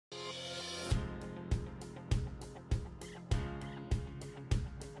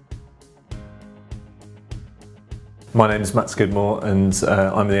My name is Matt Skidmore and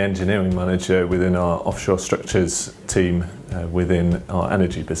I'm the engineering manager within our offshore structures team within our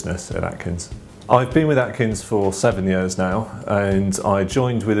energy business at Atkins. I've been with Atkins for 7 years now, and I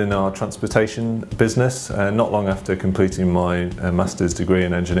joined within our transportation business not long after completing my master's degree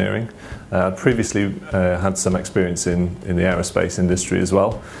in engineering. I previously had some experience in the aerospace industry as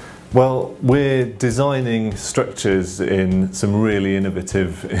well. Well, we're designing structures in some really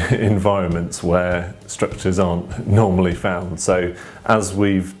innovative environments where structures aren't normally found. So as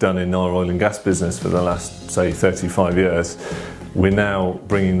we've done in our oil and gas business for the last, say, 35 years, we're now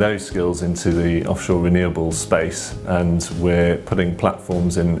bringing those skills into the offshore renewables space, and we're putting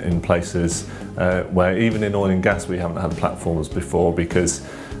platforms in places where even in oil and gas we haven't had platforms before, because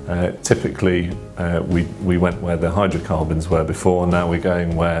typically we went where the hydrocarbons were before. Now we're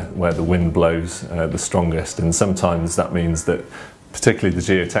going where the wind blows the strongest, and sometimes that means that particularly the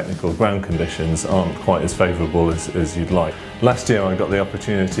geotechnical ground conditions aren't quite as favourable as you'd like. Last year I got the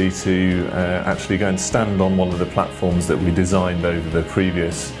opportunity to actually go and stand on one of the platforms that we designed over the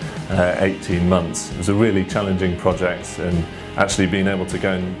previous 18 months. It was a really challenging project, and actually being able to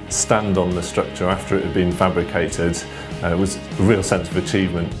go and stand on the structure after it had been fabricated was a real sense of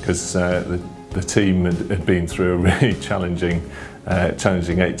achievement, because the team had been through a really challenging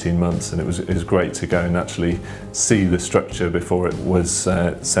 18 months, and it was great to go and actually see the structure before it was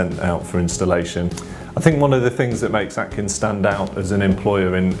sent out for installation. I think one of the things that makes Atkins stand out as an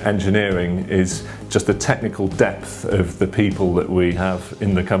employer in engineering is just the technical depth of the people that we have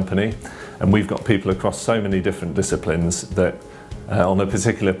in the company, and we've got people across so many different disciplines that on a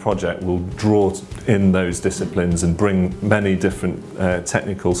particular project will draw in those disciplines and bring many different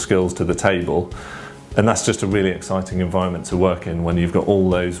technical skills to the table. And that's just a really exciting environment to work in, when you've got all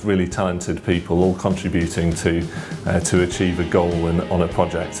those really talented people all contributing to achieve a goal on a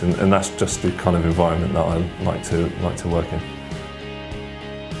project, and that's just the kind of environment that I like to work in.